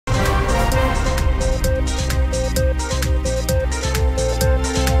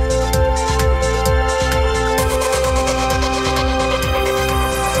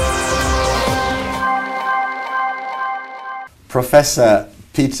Professor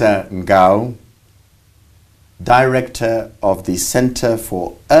Peter Ngau, Director of the Center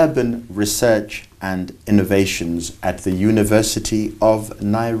for Urban Research and Innovations at the University of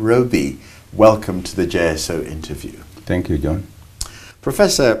Nairobi. Welcome to the JSO interview. Thank you, John.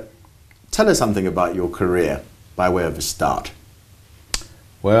 Professor, tell us something about your career by way of a start.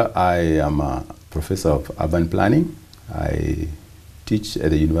 Well, I am a professor of urban planning. I teach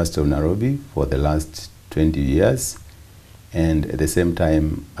at the University of Nairobi for the last 20 years. And at the same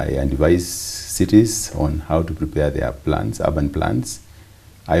time, I advise cities on how to prepare their plans, urban plans.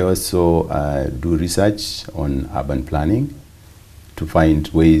 I also do research on urban planning to find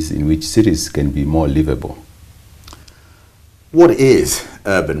ways in which cities can be more livable. What is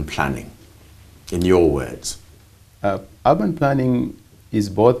urban planning, in your words? Urban planning is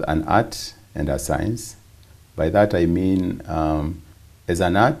both an art and a science. By that I mean, as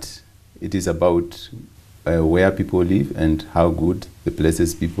an art, it is about where people live and how good the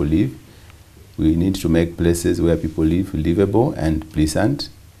places people live. We need to make places where people live livable and pleasant.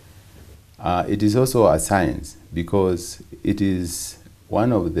 It is also a science because it is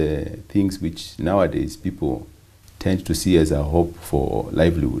one of the things which nowadays people tend to see as a hope for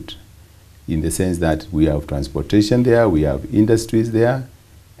livelihood, in the sense that we have transportation there, we have industries there,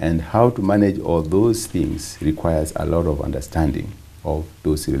 and how to manage all those things requires a lot of understanding of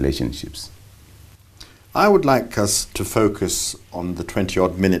those relationships. I would like us to focus on the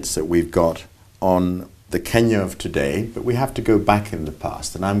 20-odd minutes that we've got on the Kenya of today, but we have to go back in the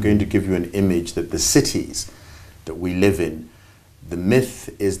past, and I'm going to give you an image that the cities that we live in, the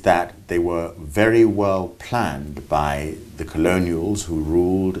myth is that they were very well planned by the colonials who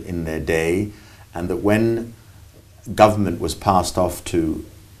ruled in their day, and that when government was passed off to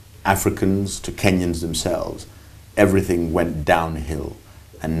Africans, to Kenyans themselves, everything went downhill,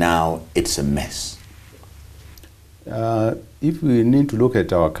 and now it's a mess. If we need to look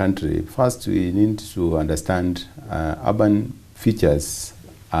at our country, first we need to understand urban features,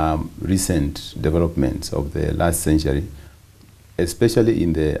 recent developments of the last century, especially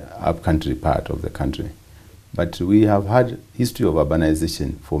in the upcountry part of the country. But we have had history of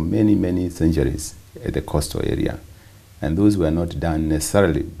urbanization for many, many centuries at the coastal area. And those were not done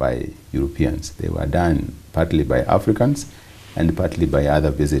necessarily by Europeans. They were done partly by Africans and partly by other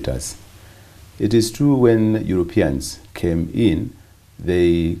visitors. It is true when Europeans came in,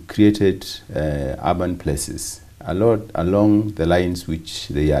 they created urban places, a lot along the lines which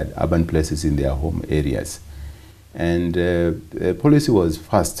they had urban places in their home areas. And the policy was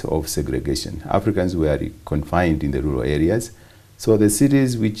first of segregation. Africans were confined in the rural areas. So the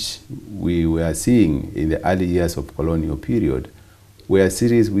cities which we were seeing in the early years of colonial period were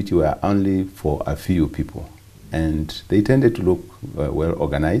cities which were only for a few people. And they tended to look well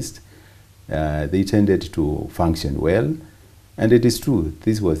organized. They tended to function well, and it is true,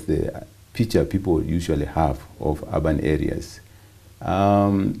 this was the picture people usually have of urban areas.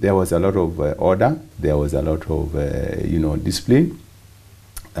 There was a lot of order, there was a lot of discipline.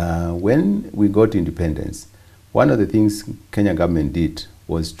 When we got independence, one of the things Kenya government did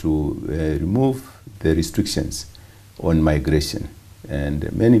was to remove the restrictions on migration, and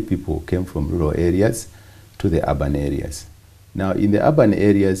many people came from rural areas to the urban areas. Now, in the urban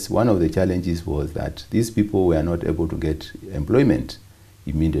areas, one of the challenges was that these people were not able to get employment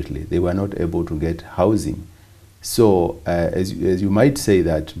immediately. They were not able to get housing. So, as you might say,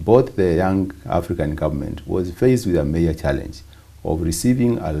 that both the young African government was faced with a major challenge of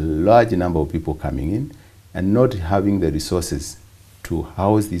receiving a large number of people coming in and not having the resources to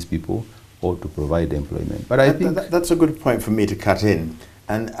house these people or to provide employment. But I think that's a good point for me to cut in.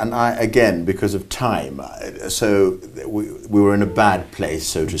 And I, again, because of time, so we were in a bad place,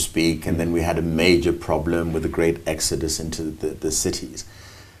 so to speak, and then we had a major problem with a great exodus into the cities.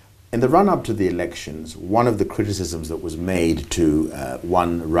 In the run-up to the elections, one of the criticisms that was made to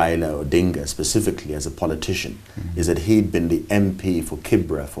one Raila Odinga, specifically as a politician, is that he'd been the MP for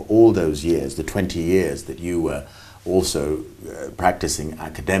Kibra for all those years, the 20 years that you were also practicing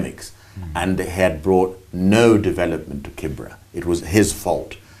academics, and had brought no development to Kibra. It was his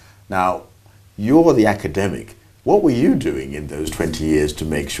fault. Now, you're the academic. What were you doing in those 20 years to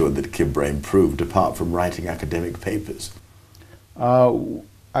make sure that Kibra improved, apart from writing academic papers?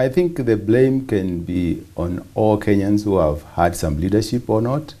 I think the blame can be on all Kenyans who have had some leadership or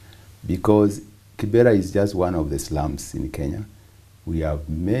not, because Kibera is just one of the slums in Kenya. We have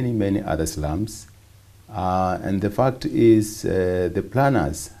many, many other slums. And the fact is, the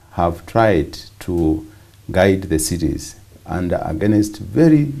planners have tried to guide the cities and against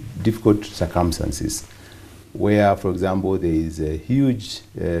very difficult circumstances, where, for example, there is a huge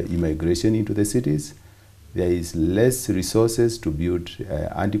immigration into the cities. There is less resources to build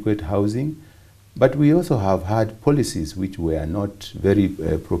adequate housing. But we also have had policies which were not very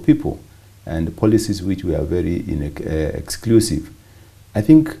pro-people, and policies which were very exclusive. I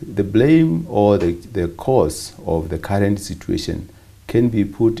think the blame or the cause of the current situation can be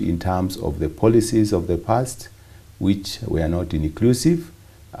put in terms of the policies of the past, which were not inclusive.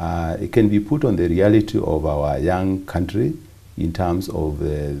 It can be put on the reality of our young country in terms of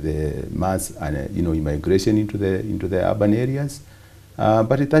the mass immigration into the urban areas.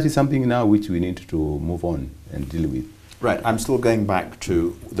 But that is something now which we need to move on and deal with. Right. I'm still going back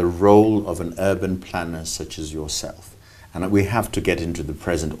to the role of an urban planner such as yourself. And we have to get into the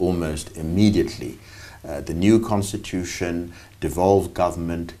present almost immediately. The new constitution, devolved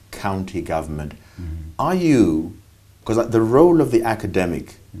government, county government. Are you, because the role of the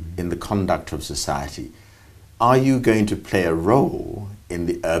academic in the conduct of society, are you going to play a role in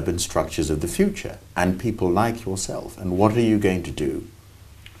the urban structures of the future and people like yourself? And what are you going to do?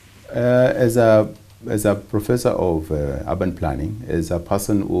 As a professor of urban planning, as a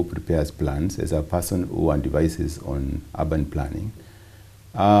person who prepares plans, as a person who advises on urban planning,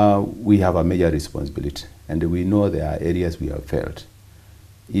 we have a major responsibility, and we know there are areas we have failed.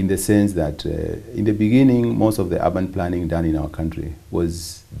 In the sense that in the beginning, most of the urban planning done in our country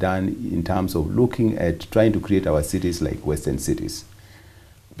was done in terms of looking at trying to create our cities like Western cities.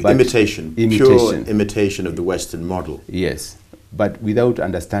 Imitation, pure imitation of the Western model. Yes, but without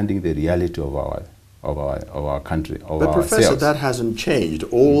understanding the reality of our country, of but ourselves. Professor, that hasn't changed.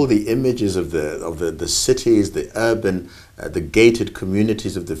 All the images of the cities, the urban, the gated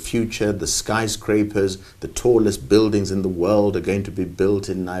communities of the future, the skyscrapers, the tallest buildings in the world are going to be built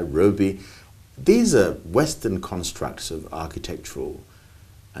in Nairobi. These are Western constructs of architectural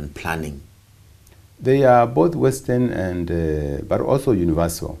and planning. They are both Western and but also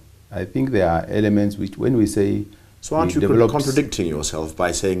universal. I think there are elements which, when we say, so aren't you contradicting yourself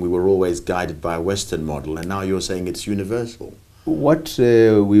by saying we were always guided by a Western model and now you're saying it's universal? What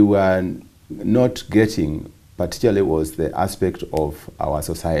we were not getting particularly was the aspect of our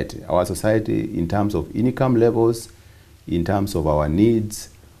society. Our society in terms of income levels, in terms of our needs,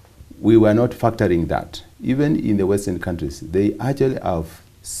 we were not factoring that. Even in the Western countries, they actually have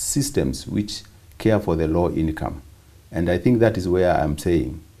systems which care for the low income. And I think that is where I'm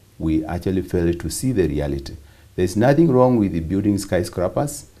saying we actually fail to see the reality. There's nothing wrong with the building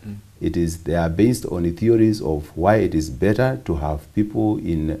skyscrapers. They are based on the theories of why it is better to have people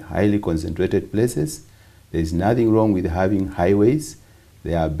in highly concentrated places. There's nothing wrong with having highways.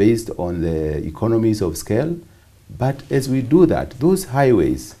 They are based on the economies of scale. But as we do that, those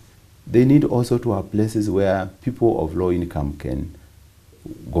highways, they need also to have places where people of low income can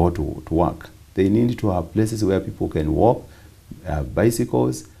go to work. They need to have places where people can walk,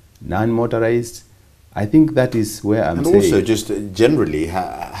 bicycles, non-motorized. I think that is where I'm saying. And also just generally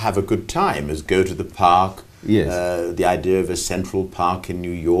have a good time, as go to the park. Yes. The idea of a central park in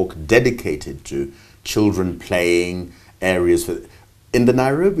New York dedicated to children playing, areas for... In the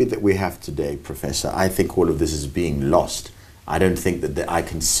Nairobi that we have today, Professor, I think all of this is being lost. I don't think that I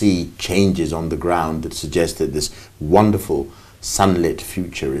can see changes on the ground that suggest that this wonderful sunlit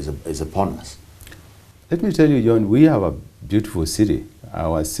future is upon us. Let me tell you, John, we have a beautiful city.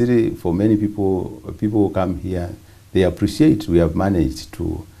 Our city, for many people who come here, they appreciate we have managed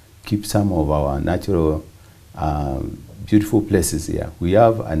to keep some of our natural beautiful places here. We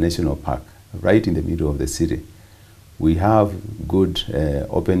have a national park right in the middle of the city. We have good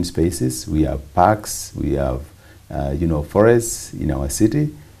open spaces. We have parks. We have forests in our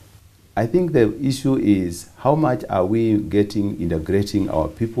city. I think the issue is how much are we integrating our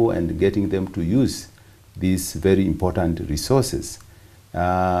people and getting them to use these very important resources.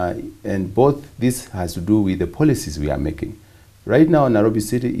 And both this has to do with the policies we are making. Right now, Nairobi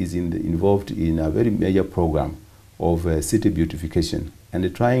City is involved in a very major program of city beautification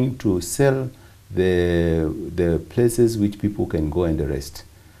and trying to sell the places which people can go and rest,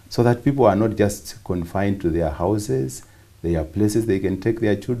 so that people are not just confined to their houses. They are places they can take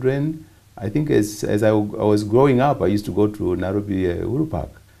their children. I think as I was growing up, I used to go to Nairobi Uhuru Park,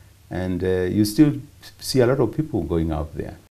 and you still see a lot of people going out there.